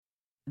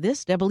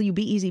This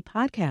WBEZ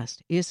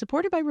podcast is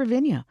supported by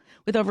Ravinia,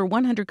 with over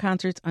 100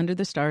 concerts under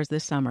the stars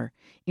this summer,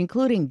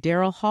 including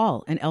Daryl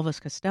Hall and Elvis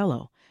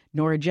Costello,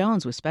 Norah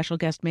Jones with special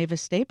guest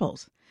Mavis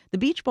Staples, The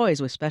Beach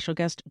Boys with special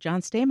guest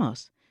John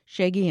Stamos,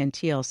 Shaggy and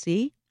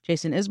TLC,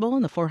 Jason Isbell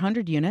and the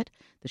 400 Unit,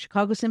 the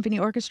Chicago Symphony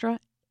Orchestra,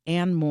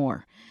 and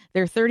more.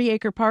 Their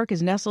 30-acre park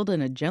is nestled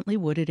in a gently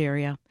wooded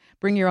area.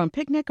 Bring your own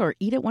picnic or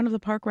eat at one of the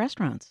park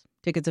restaurants.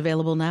 Tickets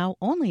available now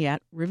only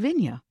at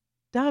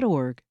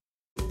ravinia.org.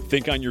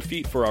 Think on your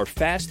feet for our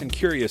Fast and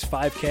Curious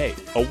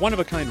 5K, a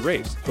one-of-a-kind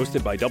race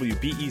hosted by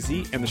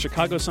WBEZ and the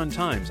Chicago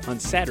Sun-Times on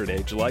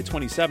Saturday, July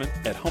 27th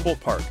at Humboldt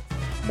Park.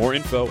 More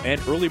info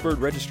and early bird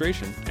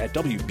registration at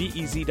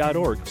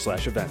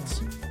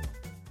wbez.org/events.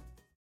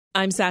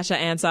 I'm Sasha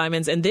Ann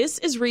Simons, and this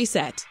is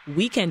Reset,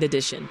 Weekend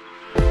Edition.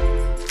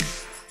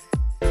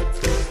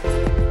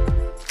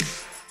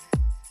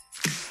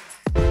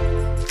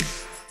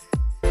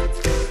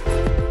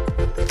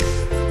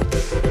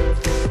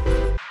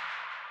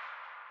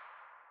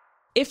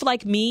 If,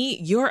 like me,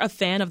 you're a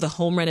fan of the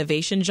home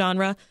renovation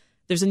genre,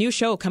 there's a new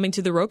show coming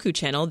to the Roku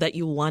channel that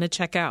you want to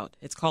check out.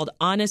 It's called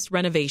Honest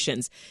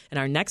Renovations, and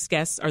our next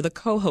guests are the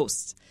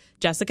co-hosts.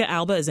 Jessica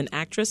Alba is an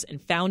actress and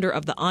founder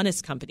of The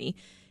Honest Company,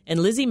 and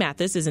Lizzy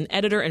Mathis is an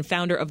editor and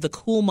founder of The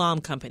Cool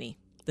Mom Company.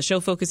 The show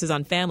focuses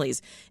on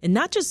families, and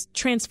not just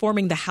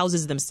transforming the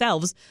houses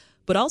themselves,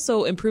 but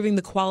also improving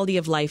the quality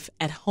of life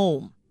at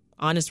home.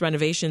 Honest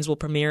Renovations will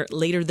premiere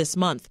later this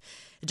month.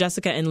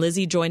 Jessica and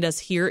Lizzy joined us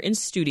here in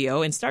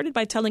studio and started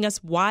by telling us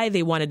why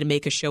they wanted to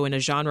make a show in a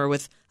genre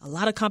with a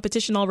lot of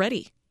competition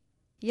already.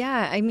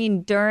 Yeah, I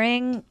mean,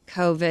 during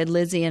COVID,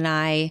 Lizzy and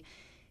I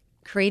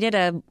created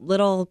a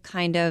little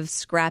kind of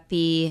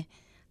scrappy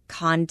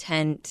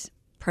content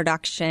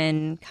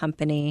production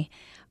company.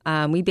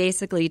 We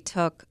basically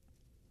took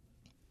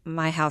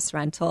my house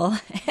rental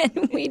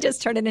and we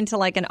just turned it into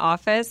like an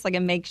office, like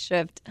a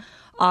makeshift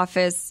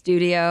office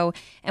studio.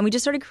 And we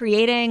just started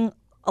creating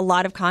a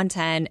lot of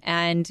content,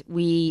 and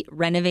we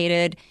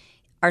renovated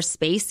our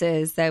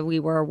spaces that we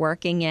were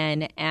working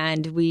in,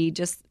 and we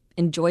just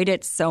enjoyed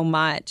it so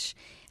much.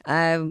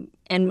 And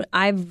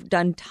I've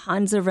done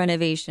tons of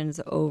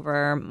renovations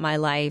over my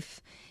life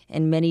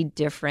in many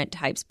different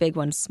types, big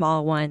ones,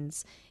 small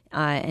ones,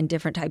 and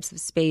different types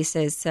of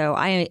spaces. So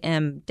I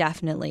am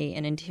definitely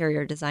an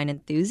interior design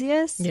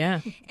enthusiast.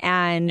 Yeah.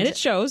 And it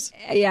shows.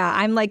 Yeah,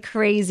 I'm like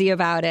crazy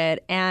about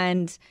it.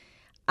 And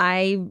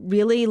I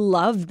really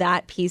love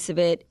that piece of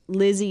it.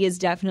 Lizzy is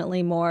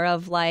definitely more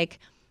of like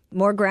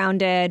more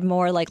grounded,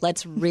 more like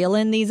let's reel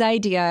in these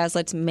ideas,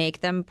 let's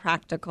make them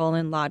practical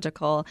and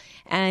logical.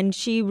 And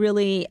she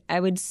really, I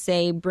would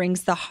say,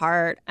 brings the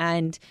heart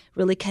and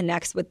really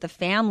connects with the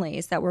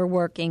families that we're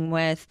working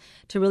with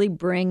to really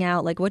bring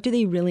out like what do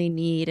they really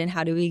need and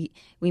how do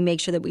we make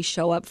sure that we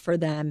show up for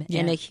them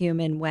in a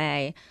human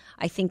way.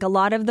 I think a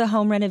lot of the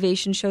home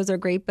renovation shows are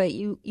great, but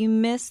you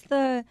miss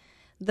the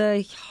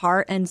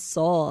heart and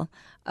soul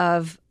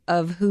of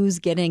who's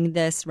getting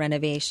this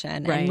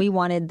renovation. Right. And we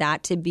wanted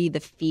that to be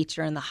the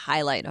feature and the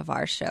highlight of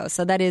our show.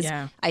 So that is,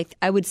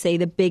 I would say,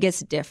 the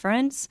biggest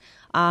difference.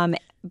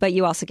 But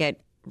you also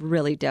get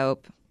really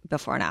dope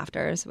before and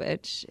afters,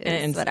 which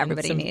is what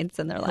everybody needs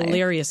in their life.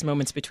 Hilarious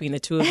moments between the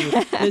two of you.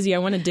 Lizzy, I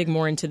want to dig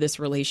more into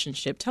this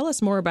relationship. Tell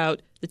us more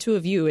about the two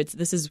of you.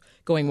 This is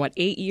going,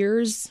 8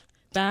 years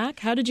back?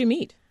 How did you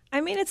meet? I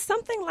mean, it's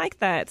something like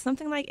that,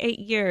 something like 8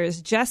 years.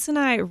 Jess and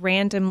I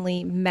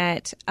randomly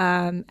met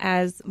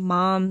as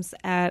moms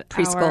at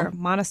preschool, our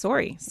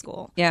Montessori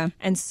school. Yeah.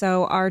 And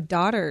so our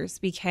daughters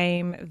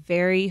became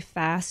very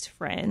fast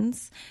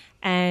friends.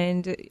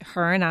 And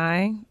her and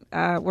I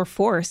were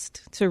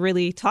forced to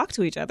really talk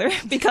to each other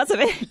because of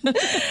it.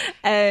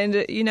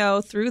 And,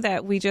 through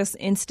that, we just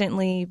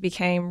instantly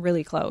became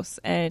really close.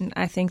 And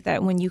I think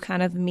that when you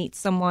kind of meet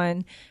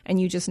someone and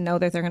you just know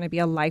that they're going to be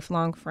a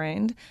lifelong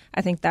friend,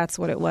 I think that's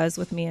what it was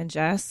with me and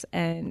Jess.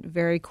 And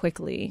very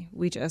quickly,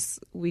 we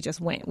just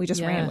ran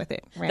with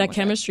it. That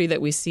chemistry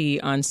that we see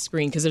on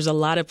screen, because there's a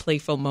lot of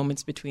playful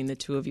moments between the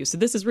two of you. So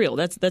this is real.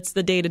 That's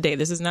the day-to-day.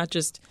 This is not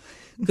just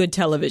good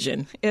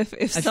television. It's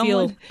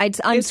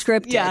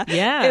unscripted.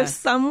 Yeah. If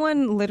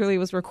someone literally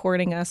was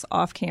recording us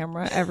off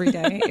camera every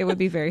day, it would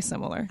be very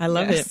similar. I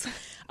love it.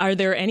 Are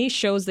there any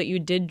shows that you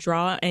did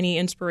draw any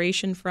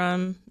inspiration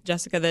from,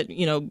 Jessica, that,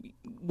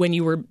 when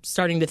you were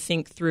starting to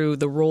think through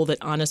the role that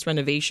Honest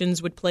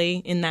Renovations would play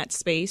in that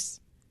space?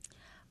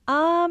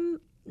 I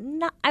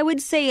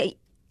would say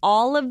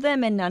all of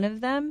them and none of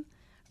them.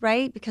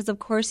 Right? Because, of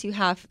course,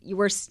 you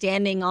were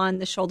standing on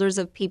the shoulders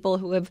of people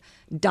who have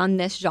done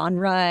this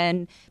genre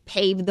and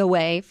paved the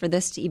way for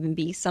this to even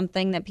be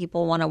something that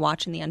people want to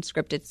watch in the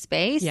unscripted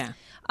space. Yeah.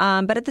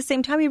 But at the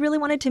same time, we really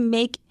wanted to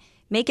make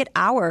make it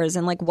ours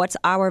and like what's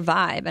our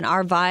vibe. And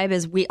our vibe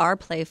is we are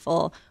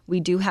playful. We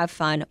do have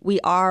fun. We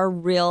are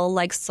real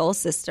like soul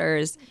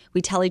sisters.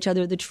 We tell each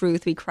other the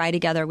truth. We cry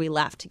together. We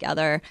laugh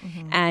together.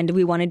 And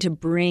we wanted to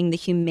bring the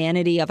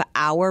humanity of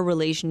our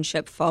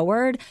relationship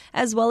forward,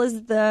 as well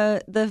as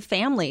the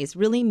families,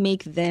 really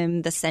make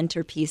them the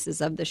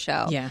centerpieces of the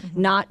show. Yeah.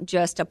 Not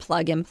just a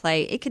plug and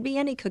play. It could be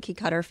any cookie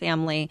cutter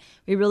family.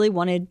 We really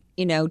wanted,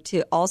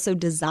 to also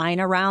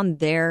design around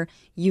their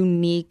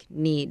unique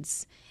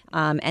needs.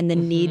 And the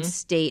need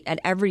state at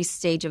every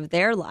stage of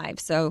their life.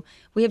 So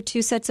we have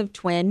 2 sets of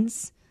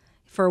twins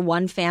for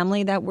one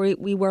family that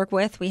we work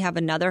with. We have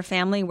another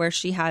family where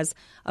she has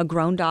a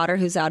grown daughter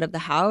who's out of the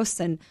house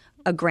and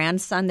a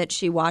grandson that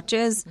she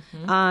watches.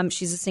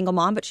 She's a single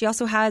mom, but she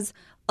also has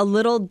a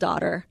little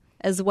daughter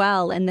as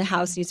well, and the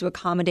house needs to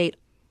accommodate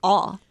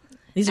all.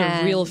 These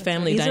are real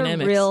family dynamics.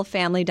 These are real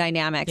family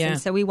dynamics. Yeah.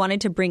 And so we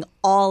wanted to bring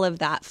all of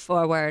that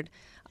forward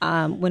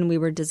when we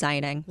were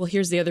designing. Well,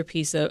 here's the other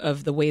piece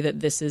of the way that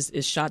this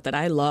is shot that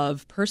I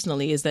love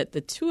personally is that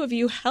the two of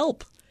you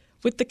help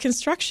with the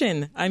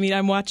construction. I mean,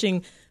 I'm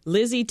watching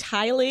Lizzy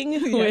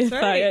tiling with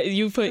right.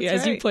 you put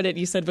it.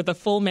 You said with a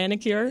full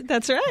manicure.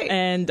 That's right.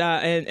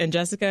 And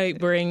Jessica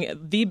wearing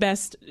the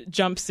best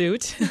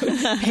jumpsuit,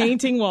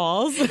 painting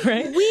walls.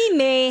 Right. We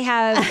may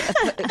have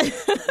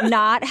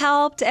not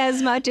helped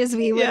as much as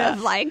we would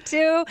have liked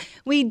to.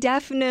 We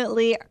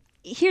definitely.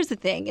 Here's the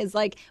thing: is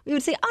like we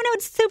would say, "Oh no,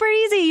 it's super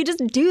easy. You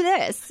just do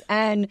this."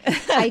 And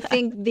I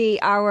think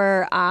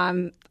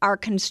our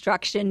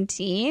construction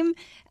team.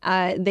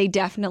 They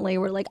definitely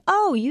were like,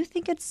 "Oh, you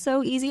think it's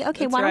so easy?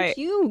 Okay, That's why right. don't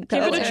you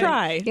Give it a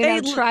try?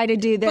 Try to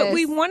do this." But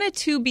we wanted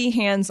to be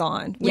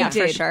hands-on. We did,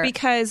 for sure.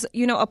 Because,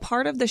 a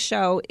part of the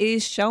show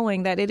is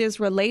showing that it is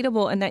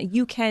relatable and that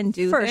you can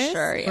do For this.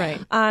 sure, yeah.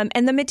 Right.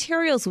 And the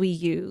materials we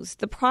use,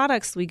 the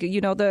products we,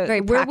 Very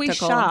where we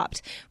practical.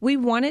 shopped, we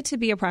wanted to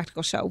be a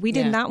practical show. We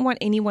did not want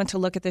anyone to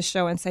look at this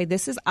show and say,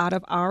 this is out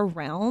of our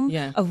realm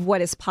of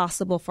what is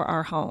possible for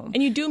our home.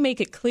 And you do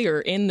make it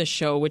clear in the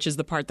show, which is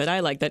the part that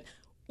I like, that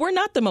we're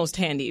not the most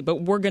handy, but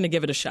we're going to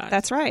give it a shot.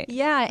 That's right.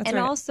 Yeah, That's and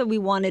right. also we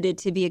wanted it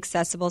to be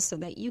accessible so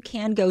that you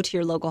can go to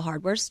your local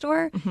hardware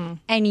store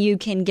and you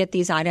can get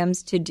these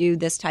items to do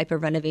this type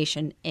of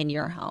renovation in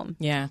your home.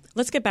 Yeah.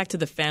 Let's get back to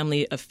the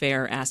family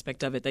affair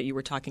aspect of it that you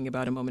were talking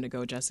about a moment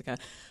ago, Jessica.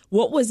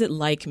 What was it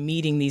like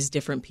meeting these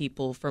different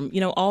people from,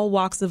 all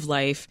walks of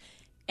life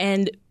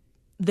and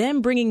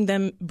them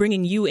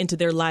bringing you into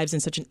their lives in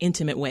such an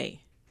intimate way?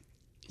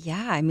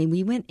 Yeah, I mean,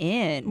 we went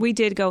in. We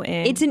did go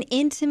in. It's an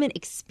intimate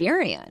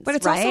experience, But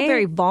it's right? also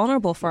very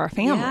vulnerable for our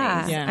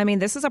families. Yeah. I mean,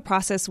 this is a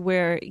process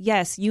where,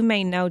 yes, you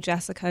may know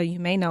Jessica, you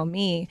may know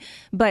me,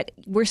 but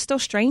we're still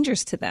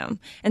strangers to them.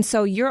 And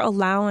so you're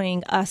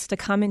allowing us to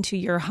come into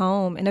your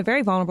home in a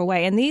very vulnerable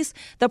way. And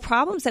the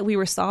problems that we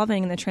were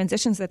solving and the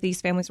transitions that these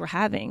families were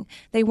having,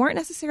 they weren't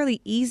necessarily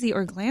easy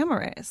or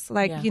glamorous.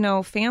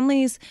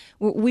 Families,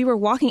 we were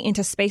walking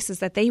into spaces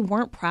that they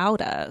weren't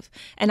proud of.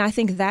 And I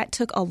think that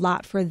took a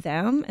lot for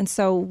them. And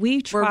so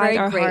we tried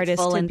our hardest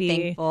to be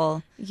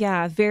thankful.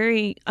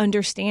 very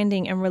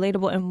understanding and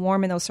relatable and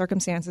warm in those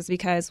circumstances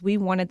because we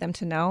wanted them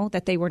to know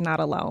that they were not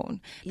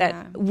alone,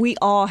 that we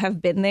all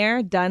have been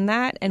there, done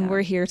that, and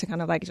we're here to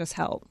kind of like just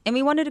help. And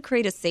we wanted to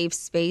create a safe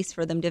space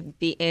for them to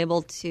be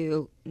able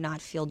to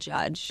not feel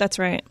judged. That's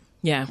right.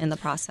 Yeah. In the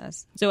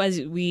process. So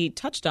as we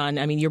touched on,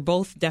 I mean, you're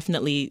both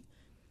definitely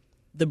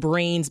the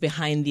brains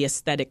behind the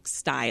aesthetic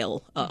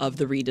style of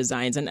the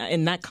redesigns.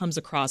 And that comes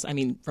across, I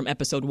mean, from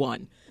episode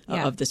 1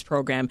 of this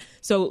program.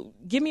 So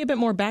give me a bit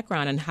more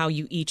background on how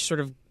you each sort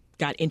of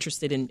got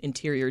interested in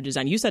interior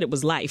design. You said it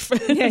was life.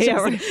 Right.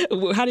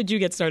 How did you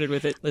get started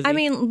with it, Lizzy? I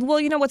mean,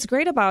 well, what's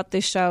great about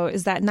this show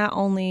is that not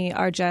only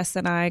are Jess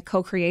and I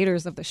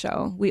co-creators of the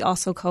show, we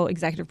also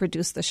co-executive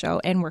produce the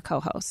show and we're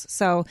co-hosts.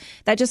 So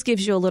that just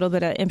gives you a little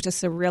bit of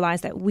impetus to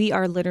realize that we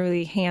are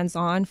literally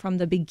hands-on from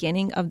the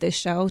beginning of this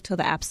show to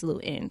the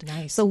absolute end.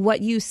 Nice. So what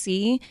you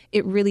see,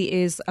 it really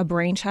is a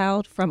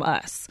brainchild from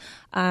us.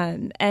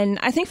 And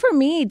I think for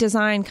me,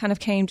 design kind of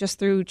came just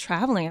through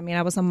traveling. I mean,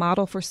 I was a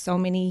model for so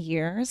many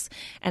years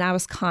and I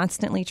was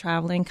constantly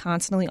traveling,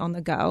 constantly on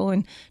the go,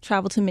 and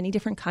traveled to many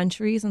different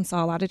countries and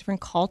saw a lot of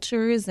different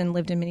cultures and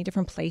lived in many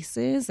different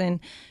places. And,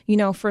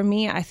 for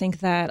me, I think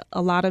that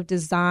a lot of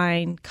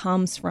design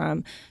comes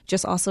from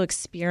just also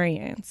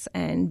experience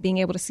and being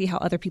able to see how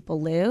other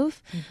people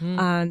live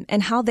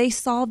and how they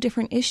solve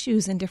different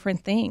issues and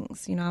different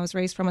things. I was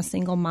raised from a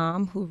single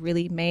mom who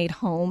really made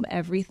home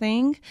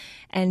everything,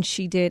 and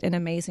she did an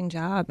amazing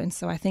job. And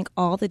so I think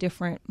all the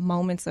different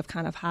moments of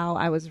kind of how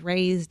I was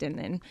raised and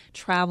then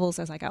travels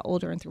as I got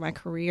older and through my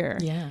career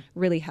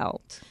really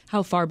helped.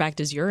 How far back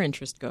does your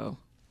interest go,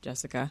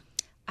 Jessica?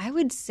 I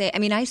would say,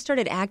 I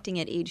started acting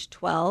at age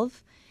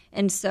 12.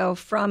 And so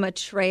from a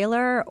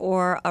trailer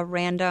or a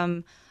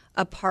random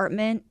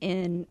apartment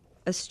in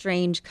a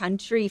strange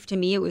country, to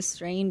me it was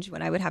strange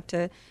when I would have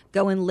to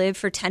go and live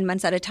for 10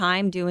 months at a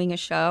time doing a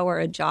show or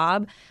a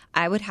job.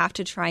 I would have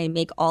to try and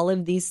make all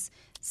of these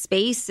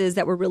spaces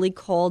that were really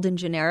cold and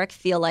generic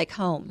feel like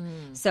home.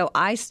 So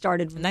I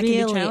started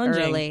really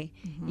early.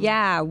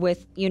 Yeah,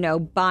 with,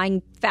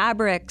 buying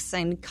fabrics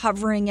and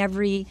covering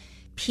every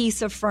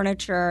piece of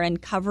furniture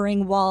and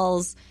covering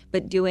walls,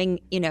 but doing,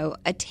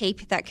 a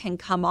tape that can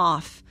come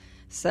off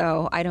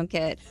so I don't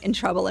get in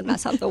trouble and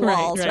mess up the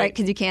walls, right?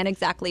 Because you can't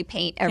exactly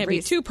paint every... Can't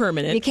be too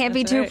permanent. You can't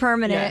be too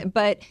permanent,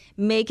 but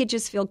make it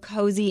just feel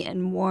cozy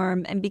and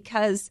warm. And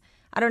because,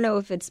 I don't know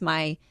if it's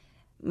my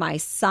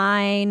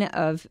sign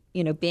of,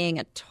 being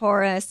a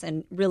Taurus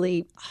and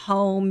really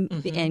home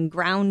and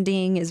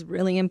grounding is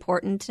really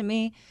important to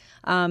me.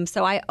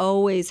 So I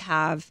always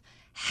have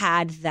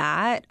had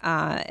that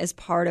as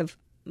part of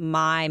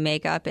my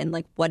makeup and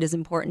like what is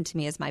important to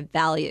me as my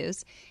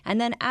values. And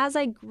then as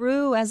I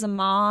grew as a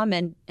mom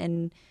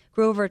and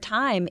grew over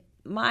time,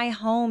 my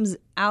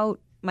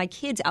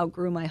kids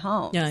outgrew my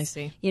home. Yeah, I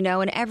see. In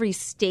every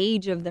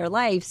stage of their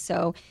life.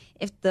 So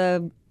if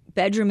the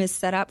bedroom is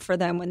set up for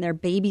them when they're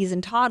babies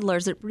and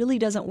toddlers, it really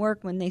doesn't work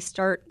when they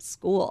start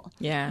school.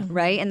 Yeah.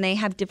 Right? And they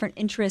have different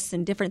interests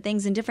and different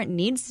things and different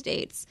need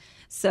states.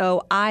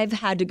 So I've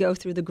had to go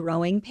through the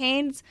growing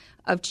pains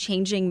of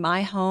changing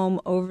my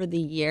home over the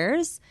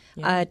years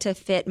to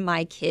fit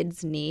my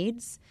kids'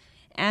 needs,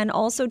 and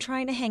also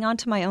trying to hang on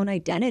to my own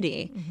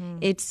identity.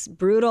 It's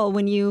brutal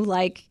when you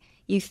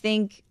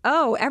think,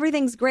 oh,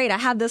 everything's great. I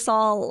have this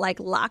all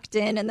locked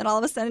in. And then all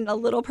of a sudden a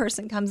little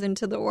person comes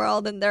into the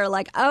world and they're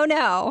like, oh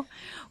no,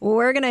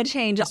 we're going to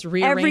change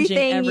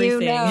everything you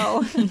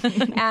know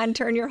and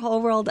turn your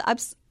whole world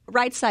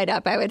right side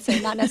up, I would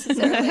say, not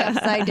necessarily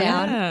upside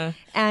down. Yeah.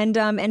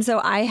 And so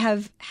I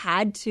have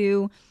had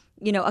to,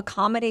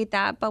 accommodate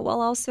that, but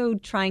while also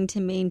trying to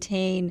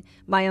maintain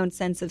my own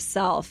sense of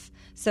self.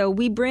 So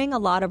we bring a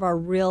lot of our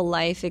real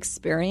life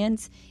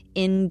experience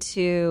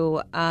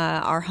into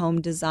our home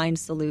design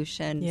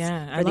solutions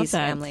for these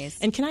families.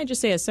 And can I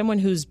just say, as someone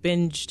who's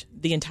binged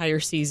the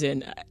entire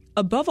season,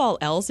 above all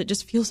else, it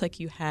just feels like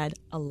you had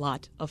a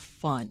lot of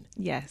fun.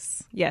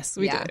 Yes,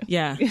 we did.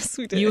 Yeah, yes,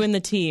 we did. You and the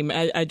team.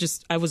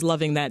 I was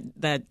loving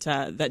that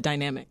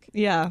dynamic.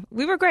 Yeah,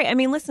 we were great. I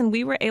mean, listen,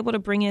 we were able to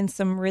bring in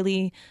some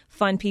really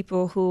fun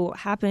people who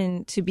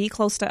happen to be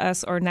close to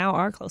us or now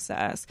are close to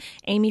us.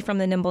 Amy from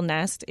the Nimble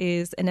Nest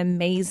is an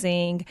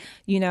amazing,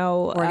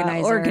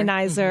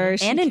 organizer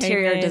and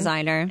interior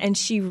designer. And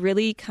she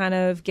really kind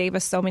of gave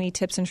us so many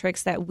tips and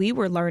tricks that we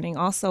were learning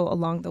also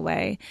along the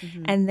way.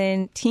 And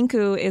then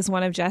Tinku is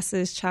one of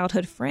Jess's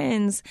childhood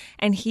friends,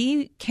 and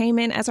he came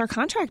in as our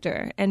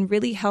contractor and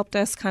really helped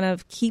us kind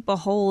of keep a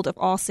hold of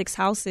all 6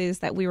 houses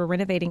that we were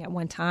renovating at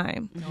one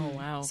time. Oh,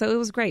 wow. So it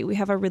was great. We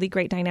have a really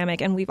great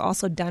dynamic, and we've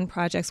also done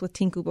projects with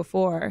Tinku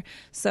before.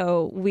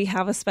 So we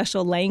have a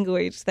special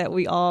language that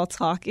we all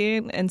talk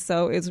in, and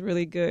so it's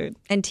really good.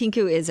 And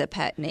Tinku is a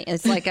pet name.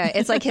 It's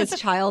like his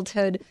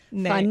childhood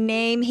fun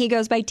name. He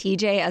goes by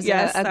TJ as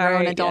a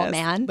grown adult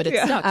man. But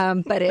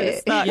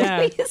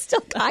it's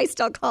stuck. I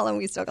still call him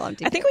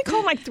Tinku. I think we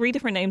call him 3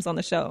 different names on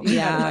the show.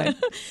 Yeah.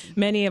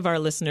 Many of our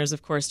listeners,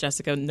 of course,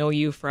 Jessica, know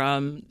you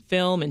from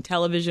film and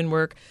television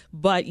work,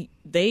 but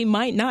they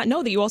might not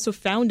know that you also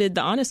founded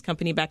the Honest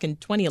Company back in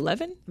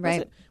 2011,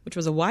 right? Which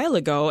was a while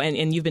ago,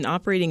 and you've been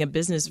operating a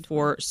business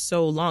for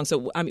so long.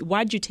 So,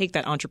 why did you take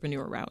that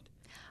entrepreneur route?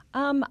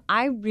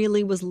 I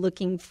really was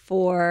looking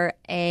for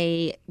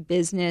a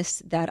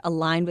business that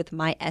aligned with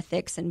my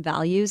ethics and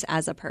values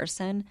as a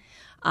person.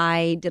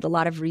 I did a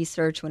lot of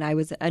research when I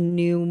was a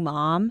new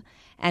mom,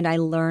 and I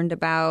learned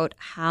about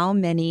how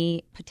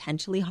many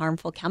potentially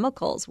harmful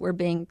chemicals we're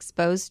being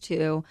exposed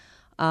to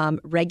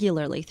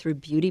regularly through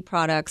beauty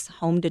products,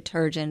 home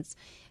detergents,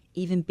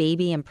 even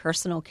baby and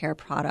personal care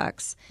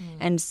products.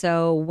 And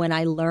so when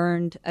I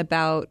learned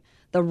about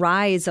the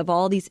rise of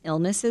all these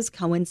illnesses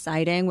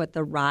coinciding with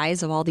the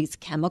rise of all these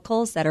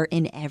chemicals that are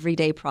in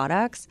everyday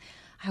products,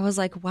 I was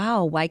like,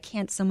 wow, why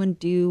can't someone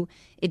do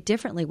it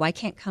differently? Why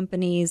can't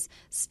companies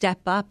step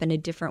up in a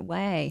different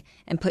way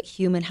and put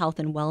human health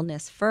and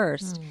wellness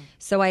first?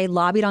 So I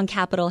lobbied on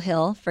Capitol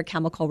Hill for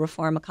chemical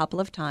reform a couple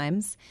of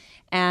times,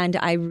 and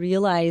I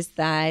realized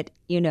that,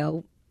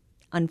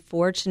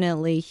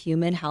 unfortunately,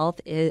 human health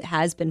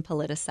has been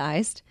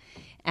politicized.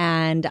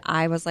 And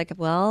I was like,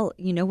 well,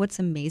 what's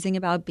amazing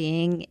about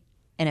being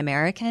an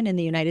American in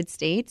the United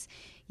States?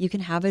 You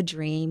can have a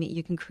dream.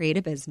 You can create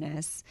a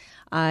business.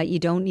 You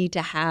don't need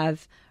to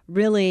have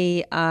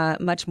really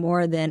much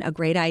more than a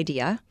great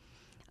idea.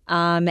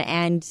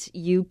 And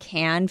you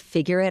can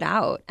figure it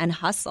out and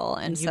hustle.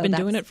 And you've been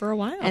doing it for a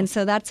while. And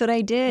so that's what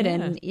I did. Yeah.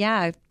 And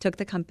I took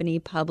the company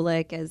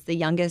public as the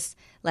youngest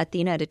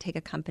Latina to take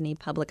a company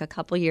public a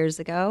couple years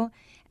ago.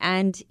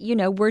 And,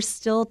 we're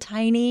still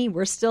tiny.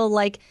 We're still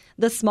like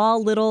the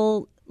small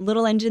little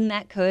engine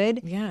that could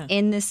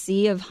in the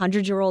sea of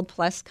 100-year-old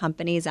plus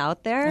companies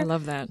out there. I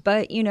love that.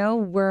 But,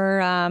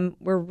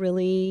 we're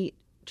really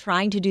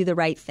trying to do the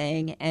right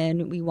thing,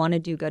 and we want to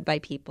do good by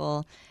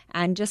people,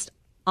 and just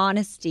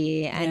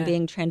honesty and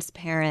being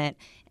transparent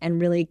and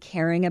really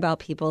caring about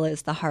people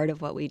is the heart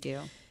of what we do.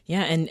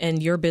 Yeah,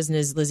 and your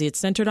business, Lizzy, it's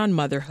centered on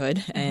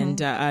motherhood,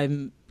 and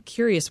I'm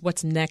curious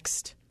what's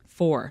next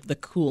for the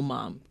Cool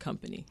Mom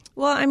Company?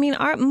 Well, I mean,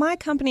 my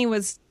company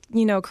was,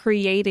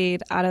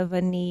 created out of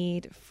a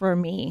need for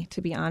me,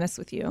 to be honest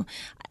with you.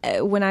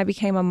 When I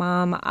became a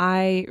mom,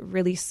 I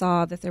really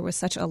saw that there was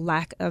such a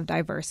lack of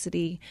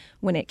diversity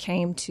when it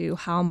came to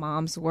how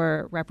moms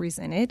were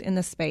represented in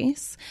the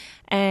space.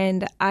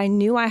 And I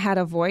knew I had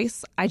a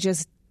voice. I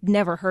just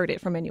never heard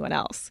it from anyone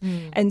else.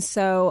 And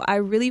so I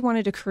really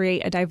wanted to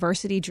create a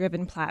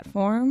diversity-driven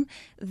platform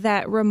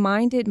that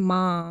reminded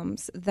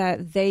moms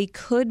that they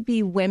could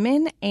be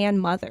women and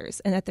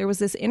mothers, and that there was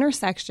this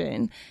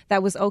intersection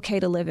that was okay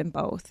to live in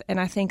both. And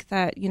I think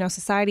that,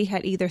 society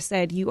had either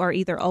said you are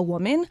either a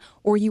woman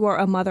or you are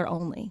a mother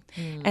only.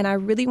 And I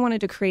really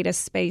wanted to create a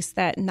space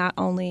that not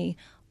only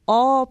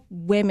all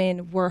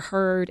women were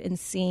heard and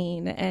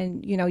seen,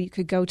 and, you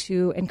could go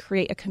to and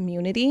create a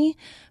community,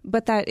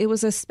 but that it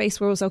was a space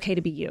where it was okay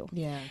to be you.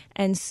 Yeah.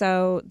 And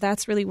so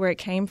that's really where it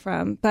came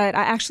from. But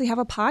I actually have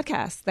a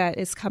podcast that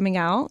is coming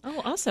out.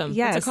 Oh, awesome.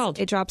 Yes, What's it called?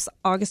 It drops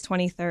August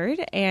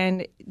 23rd,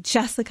 and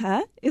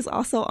Jessica is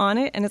also on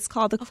it, and it's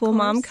called the Cool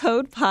Mom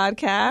Code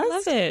Podcast. I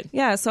love it.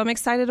 Yeah, so I'm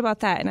excited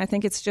about that, and I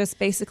think it's just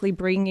basically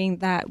bringing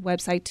that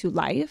website to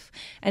life,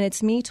 and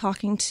it's me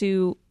talking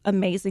to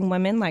amazing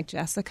women like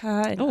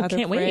Jessica and other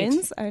can't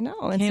friends. Wait. I know,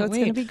 and Can't so it's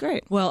going to be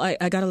great. Well,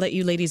 I got to let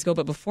you ladies go,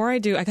 but before I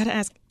do, I got to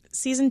ask,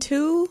 season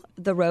 2?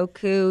 The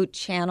Roku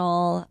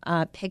channel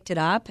picked it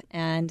up,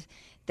 and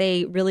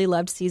they really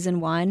loved season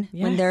 1.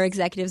 Yes. When their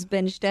executives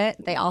binged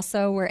it, they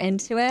also were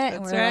into it.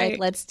 And we're right. like,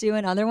 let's do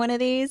another one of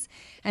these.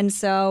 And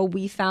so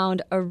we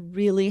found a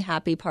really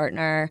happy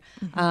partner.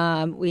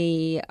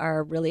 We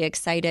are really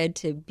excited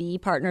to be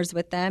partners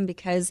with them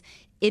because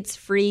it's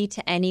free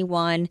to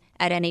anyone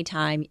at any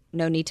time.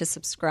 No need to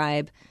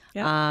subscribe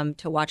to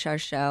watch our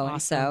show. Awesome.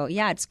 So,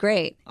 yeah, it's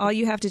great. All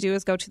you have to do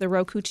is go to the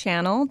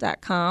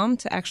RokuChannel.com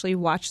to actually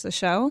watch the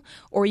show,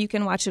 or you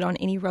can watch it on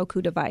any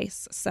Roku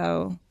device.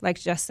 So, like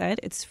Jess said,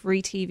 it's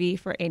free TV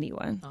for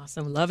anyone.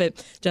 Awesome. Love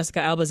it.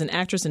 Jessica Alba is an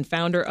actress and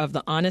founder of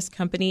The Honest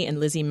Company,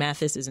 and Lizzy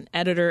Mathis is an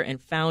editor and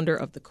founder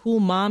of the Cool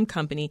Mom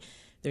Company.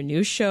 Their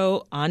new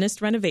show,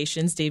 Honest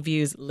Renovations,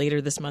 debuts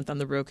later this month on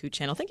the Roku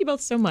channel. Thank you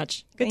both so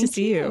much. Good to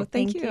see you.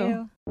 Thank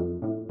you.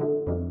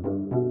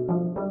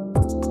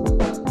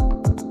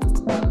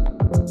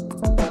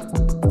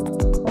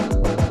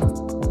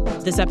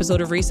 This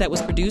episode of Reset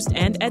was produced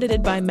and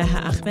edited by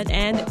Meha Ahmed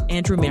and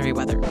Andrew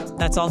Merriweather.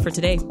 That's all for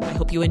today. I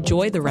hope you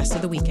enjoy the rest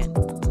of the weekend.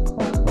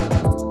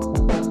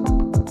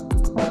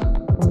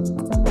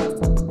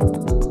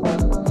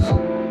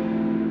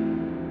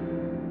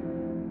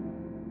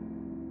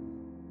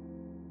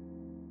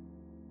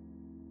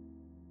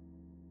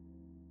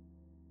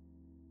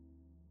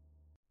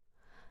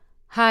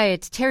 Hi,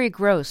 it's Terry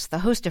Gross, the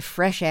host of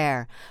Fresh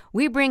Air.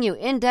 We bring you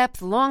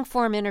in-depth,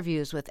 long-form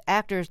interviews with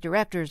actors,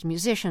 directors,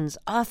 musicians,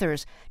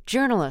 authors,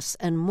 journalists,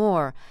 and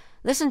more.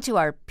 Listen to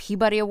our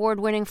Peabody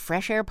Award-winning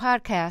Fresh Air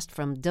podcast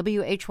from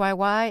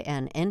WHYY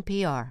and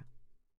NPR.